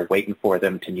out there waiting for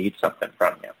them to need something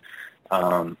from you.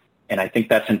 And I think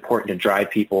that's important to drive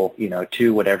people,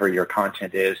 to whatever your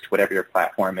content is, to whatever your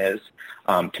platform is,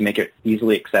 to make it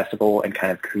easily accessible and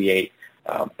kind of create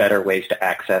better ways to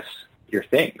access your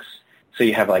things. So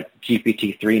you have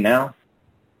GPT-3 now,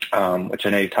 which I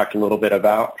know you talked a little bit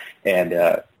about,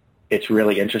 and it's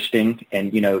really interesting.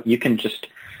 And, you can just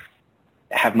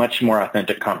have much more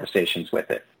authentic conversations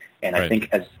with it. And Right. I think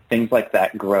as things like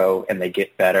that grow and they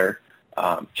get better,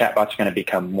 chatbots are going to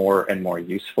become more and more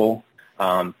useful.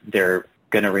 They're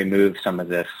going to remove some of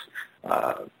this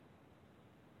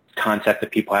concept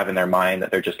that people have in their mind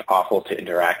that they're just awful to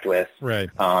interact with. Right.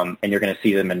 And you're going to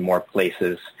see them in more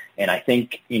places. And I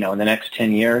think, in the next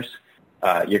 10 years,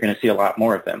 you're going to see a lot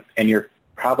more of them. And you're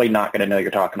probably not going to know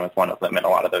you're talking with one of them in a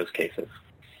lot of those cases.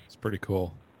 It's pretty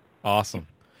cool. Awesome.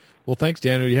 Well, thanks,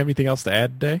 Daniel. Do you have anything else to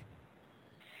add today?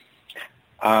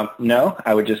 No,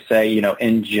 I would just say,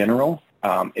 in general,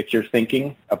 if you're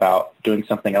thinking about doing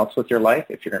something else with your life,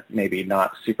 if you're maybe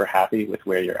not super happy with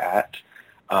where you're at,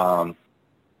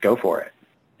 go for it.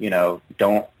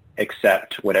 Don't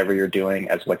accept whatever you're doing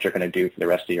as what you're going to do for the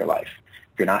rest of your life.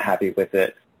 If you're not happy with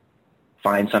it,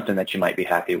 find something that you might be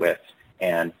happy with,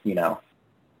 and,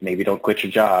 maybe don't quit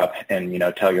your job and,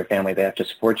 tell your family they have to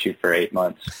support you for 8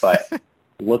 months, but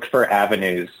look for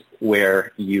avenues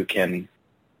where you can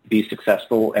be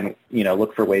successful and,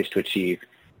 look for ways to achieve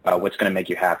what's going to make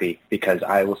you happy. Because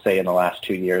I will say in the last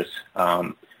 2 years,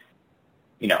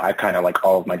 I kind of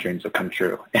all of my dreams have come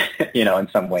true, in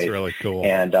some ways. It's really cool.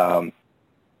 And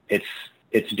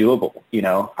it's doable.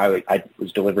 I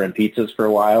was delivering pizzas for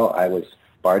a while. I was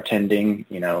bartending,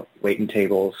 waiting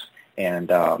tables, and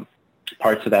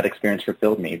parts of that experience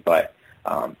fulfilled me. But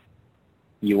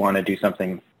you want to do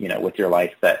something, with your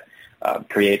life that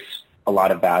creates a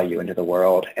lot of value into the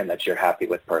world and that you're happy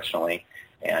with personally.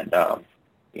 And,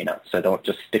 so don't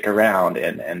just stick around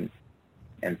and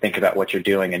think about what you're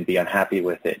doing and be unhappy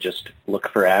with it. Just look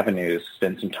for avenues,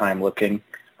 spend some time looking,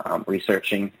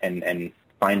 researching, and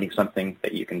finding something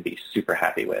that you can be super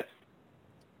happy with.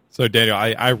 So, Daniel,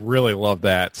 I really love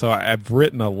that. So I've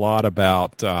written a lot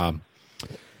about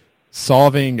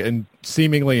solving and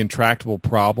seemingly intractable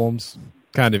problems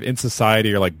kind of in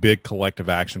society, or like big collective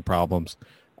action problems.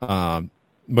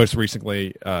 Most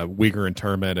recently, Uyghur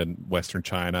internment in Western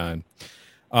China.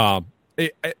 And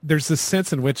there's this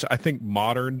sense in which I think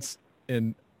moderns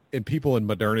and people in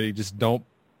modernity just don't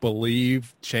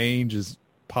believe change is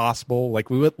possible. Like,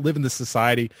 we live in this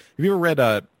society. Have you ever read,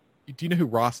 do you know who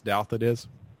Ross Douthat is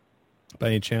by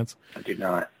any chance? I do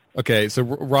not. Okay, so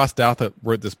Ross Douthat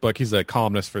wrote this book. He's a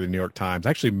columnist for the New York Times. I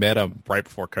actually met him right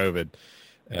before COVID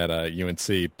at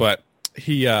UNC. But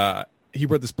he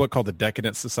wrote this book called The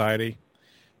Decadent Society.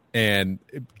 And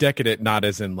decadent, not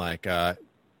as in like,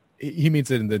 he means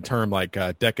it in the term like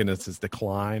decadence is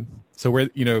decline. So where,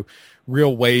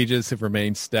 real wages have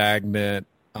remained stagnant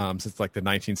since like the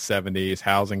 1970s.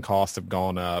 Housing costs have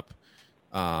gone up.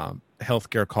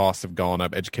 Healthcare costs have gone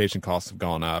up. Education costs have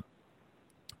gone up.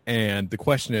 And the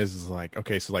question is like,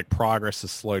 okay, so like progress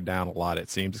has slowed down a lot, it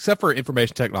seems, except for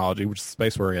information technology, which is the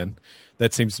space we're in.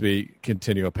 That seems to be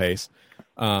continue apace.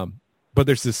 But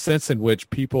there's this sense in which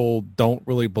people don't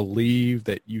really believe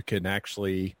that you can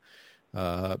actually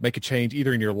make a change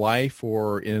either in your life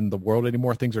or in the world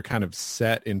anymore. Things are kind of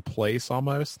set in place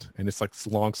almost, and it's like this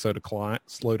long, slow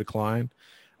decline.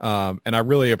 And I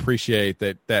really appreciate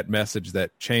that message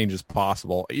that change is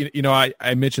possible.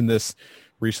 I mentioned this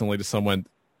recently to someone.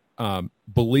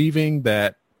 Believing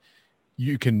that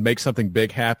you can make something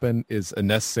big happen is a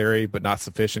necessary but not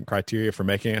sufficient criteria for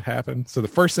making it happen. So the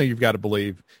first thing you've got to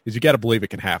believe is you got to believe it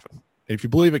can happen. And if you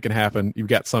believe it can happen, you've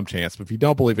got some chance. But if you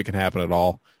don't believe it can happen at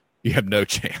all, you have no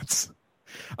chance.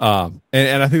 And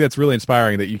I think that's really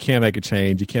inspiring, that you can make a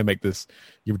change. You can make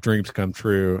your dreams come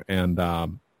true. And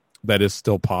that is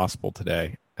still possible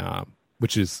today,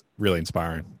 which is really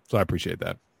inspiring. So I appreciate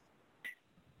that.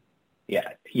 Yeah.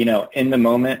 In the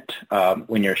moment,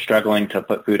 when you're struggling to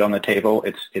put food on the table,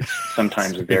 it's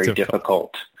sometimes very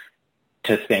difficult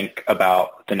to think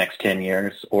about the next 10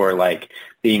 years or like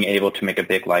being able to make a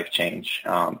big life change.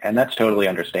 And that's totally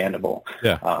understandable.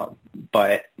 Yeah.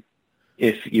 But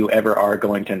if you ever are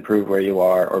going to improve where you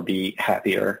are or be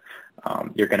happier,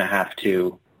 you're going to have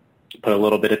to put a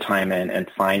little bit of time in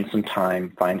and find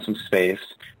some space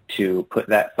to put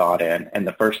that thought in. And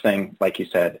the first thing, like you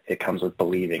said, it comes with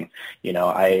believing.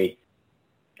 I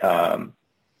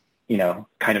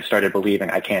kind of started believing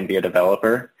I can be a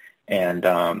developer,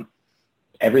 and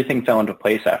everything fell into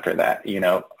place after that.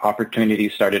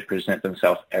 Opportunities started to present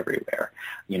themselves everywhere.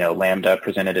 Lambda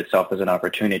presented itself as an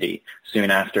opportunity.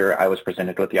 Soon after, I was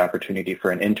presented with the opportunity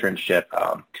for an internship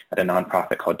at a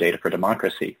nonprofit called Data for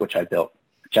Democracy, which I built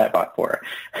a chatbot for.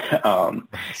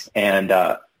 And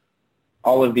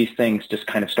all of these things just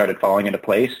kind of started falling into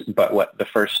place. But what the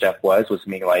first step was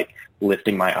me like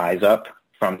lifting my eyes up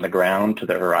from the ground to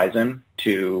the horizon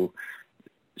to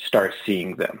start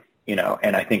seeing them,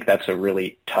 and I think that's a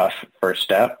really tough first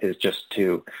step, is just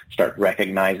to start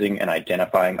recognizing and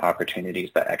identifying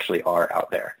opportunities that actually are out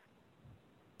there.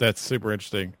 That's super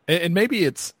interesting. And maybe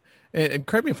it's, and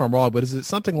correct me if I'm wrong, but is it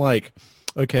something like,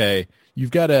 okay,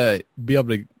 you've got to be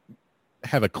able to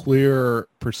have a clear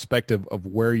perspective of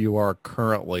where you are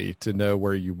currently to know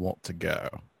where you want to go?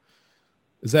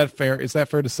 Is that fair? Is that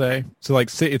fair to say? So like,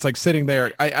 it's like sitting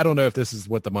there. I don't know if this is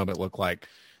what the moment looked like,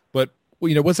 but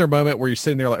was there a moment where you're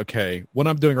sitting there like, okay, what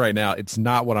I'm doing right now, it's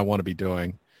not what I want to be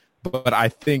doing, but I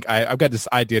think I've got this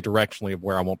idea directionally of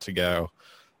where I want to go.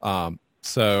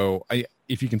 So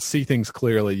if you can see things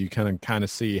clearly, you can kind of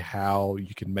see how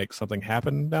you can make something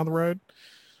happen down the road.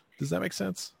 Does that make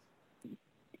sense?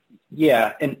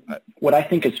 Yeah, and what I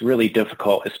think is really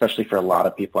difficult, especially for a lot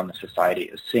of people in the society,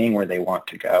 is seeing where they want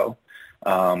to go.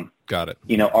 Got it.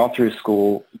 All through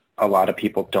school, a lot of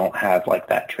people don't have like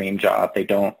that dream job. They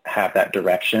don't have that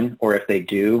direction, or if they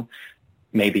do,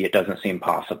 maybe it doesn't seem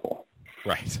possible.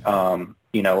 Right.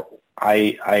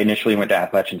 I initially went to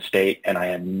Appalachian State, and I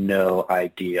had no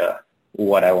idea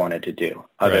what I wanted to do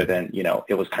other than,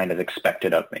 it was kind of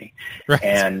expected of me. Right.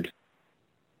 And,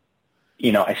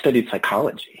 I studied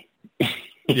psychology.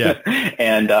 Yeah.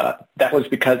 And that was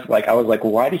because I was like,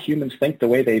 why do humans think the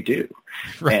way they do?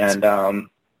 Right. And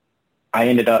I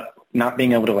ended up not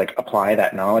being able to apply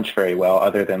that knowledge very well,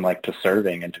 other than to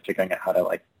serving and to figuring out how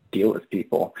to deal with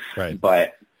people. Right.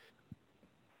 But,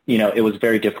 it was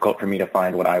very difficult for me to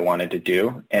find what I wanted to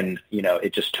do. And,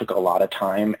 it just took a lot of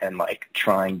time and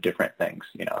trying different things.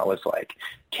 I was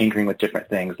tinkering with different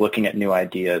things, looking at new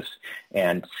ideas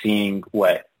and seeing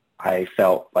what I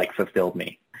felt fulfilled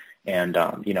me. And,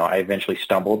 I eventually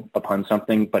stumbled upon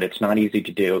something, but it's not easy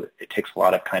to do. It takes a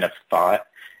lot of kind of thought,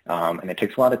 and it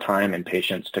takes a lot of time and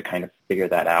patience to kind of figure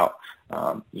that out.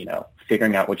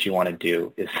 Figuring out what you want to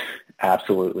do is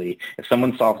absolutely. If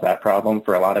someone solves that problem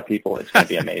for a lot of people, it's going to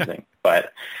be amazing.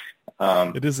 But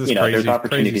it is this there's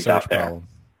opportunities crazy out there. problem.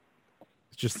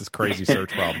 It's just this crazy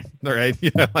search problem, right?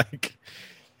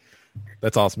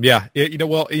 That's awesome. Yeah.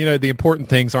 The important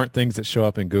things aren't things that show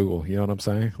up in Google. You know what I'm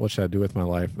saying? What should I do with my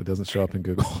life that doesn't show up in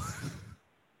Google?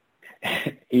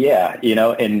 Yeah.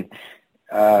 And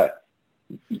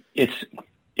it's,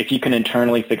 if you can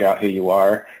internally figure out who you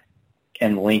are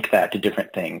and link that to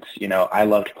different things. I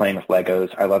loved playing with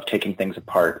Legos. I loved taking things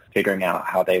apart, figuring out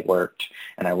how they worked,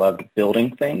 and I loved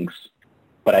building things,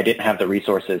 but I didn't have the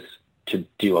resources to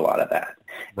do a lot of that.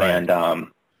 Right.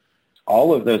 And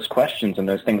all of those questions and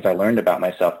those things I learned about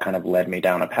myself kind of led me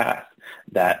down a path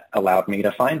that allowed me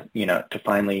to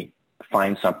finally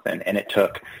find something. And it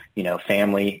took,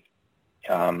 family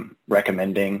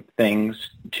recommending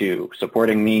things, to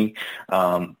supporting me,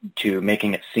 to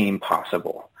making it seem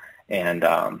possible. And,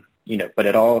 but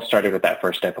it all started with that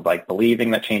first step of like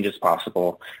believing that change is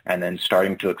possible and then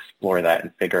starting to explore that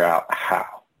and figure out how.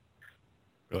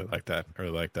 Really like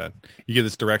that. You get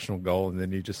this directional goal and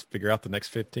then you just figure out the next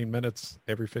 15 minutes,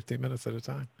 every 15 minutes at a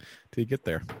time till you get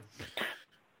there.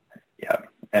 Yeah.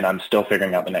 And I'm still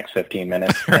figuring out the next 15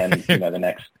 minutes and, the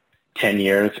next 10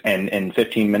 years. And in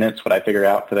 15 minutes, what I figure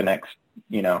out for the next,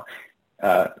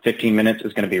 15 minutes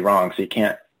is going to be wrong. So you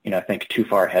can't, think too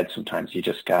far ahead sometimes. You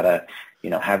just got to,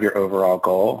 have your overall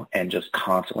goal and just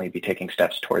constantly be taking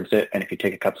steps towards it. And if you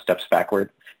take a couple steps backward,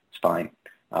 it's fine.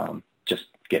 Just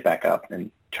get back up and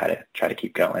try to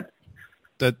keep going.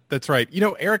 That's right.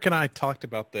 Eric and I talked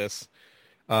about this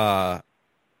on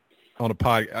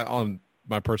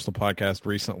my personal podcast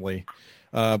recently,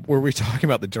 where we were talking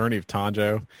about the journey of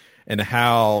Tanjo and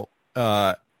how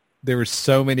there were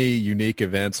so many unique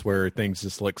events where things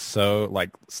just look so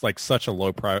like such a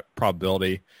low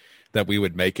probability that we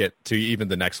would make it to even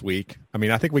the next week. I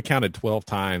mean, I think we counted 12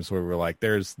 times where we were like,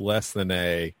 there's less than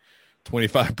a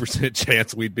 25%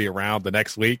 chance we'd be around the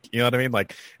next week. You know what I mean?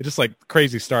 Like, it's just like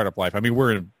crazy startup life. I mean,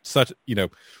 we're in such,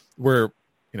 we're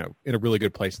in a really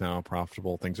good place now,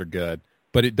 profitable, things are good.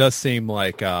 But it does seem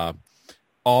like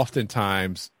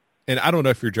oftentimes, and I don't know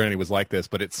if your journey was like this,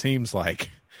 but it seems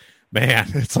like, man,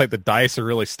 it's like the dice are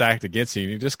really stacked against you.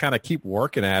 You just kind of keep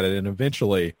working at it, and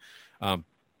eventually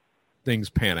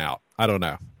things pan out. I don't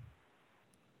know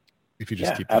if you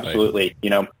just keep the absolutely.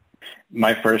 faith.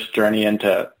 My first journey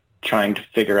into trying to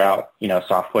figure out,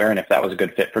 software and if that was a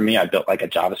good fit for me, I built like a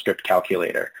JavaScript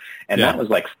calculator, and that was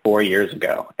like 4 years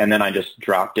ago. And then I just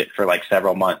dropped it for like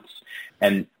several months.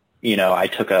 And, I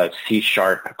took a C#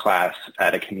 class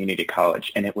at a community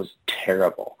college, and it was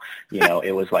terrible.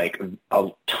 It was like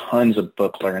tons of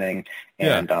book learning,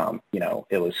 and,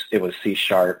 it was C#,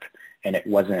 and it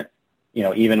wasn't,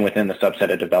 even within the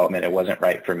subset of development, it wasn't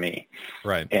right for me.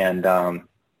 Right. And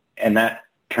that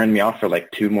turned me off for like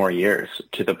 2 more years,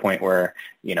 to the point where,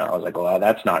 I was like, well,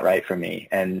 that's not right for me.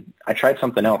 And I tried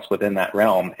something else within that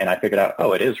realm, and I figured out,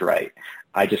 oh, it is right.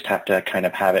 I just have to kind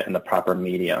of have it in the proper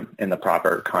medium, in the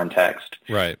proper context.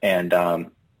 Right. And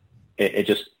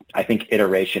I think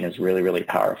iteration is really, really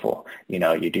powerful.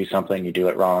 You do something, you do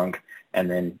it wrong, and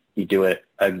then you do it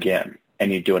again,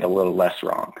 and you do it a little less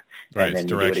wrong. Right. And then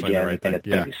you do it again, right, and it's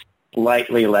going to be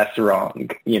slightly less wrong,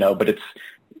 but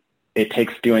it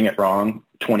takes doing it wrong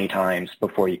 20 times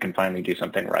before you can finally do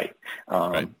something right.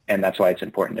 Right. And that's why it's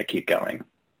important to keep going.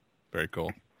 Very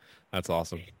cool. That's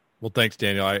awesome. Well, thanks,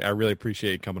 Daniel. I really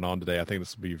appreciate you coming on today. I think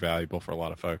this will be valuable for a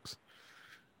lot of folks.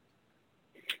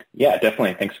 Yeah,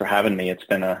 definitely. Thanks for having me. It's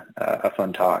been a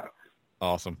fun talk.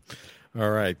 Awesome. All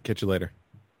right. Catch you later.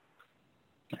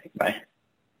 Bye.